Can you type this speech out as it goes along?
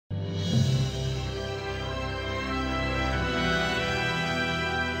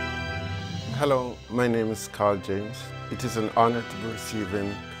Hello, my name is Carl James. It is an honor to be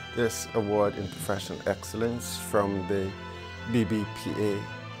receiving this award in Professional Excellence from the BBPA.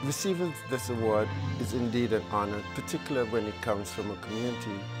 Receiving this award is indeed an honor, particularly when it comes from a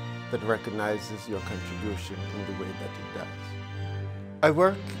community that recognizes your contribution in the way that it does. I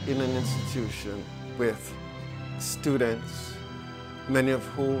work in an institution with students, many of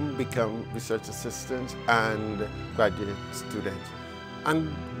whom become research assistants and graduate students.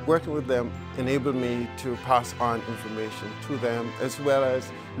 And working with them enabled me to pass on information to them as well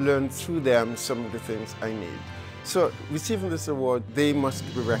as learn through them some of the things I need. So receiving this award, they must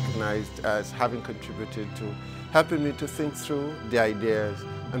be recognized as having contributed to helping me to think through the ideas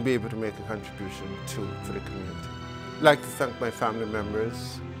and be able to make a contribution to the community. I'd like to thank my family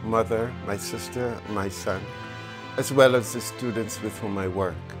members, mother, my sister, my son, as well as the students with whom I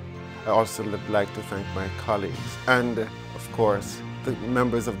work. I also would like to thank my colleagues and, of course, the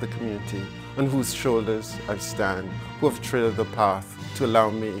members of the community on whose shoulders I stand, who have trailed the path to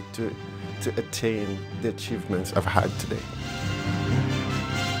allow me to attain the achievements I've had today.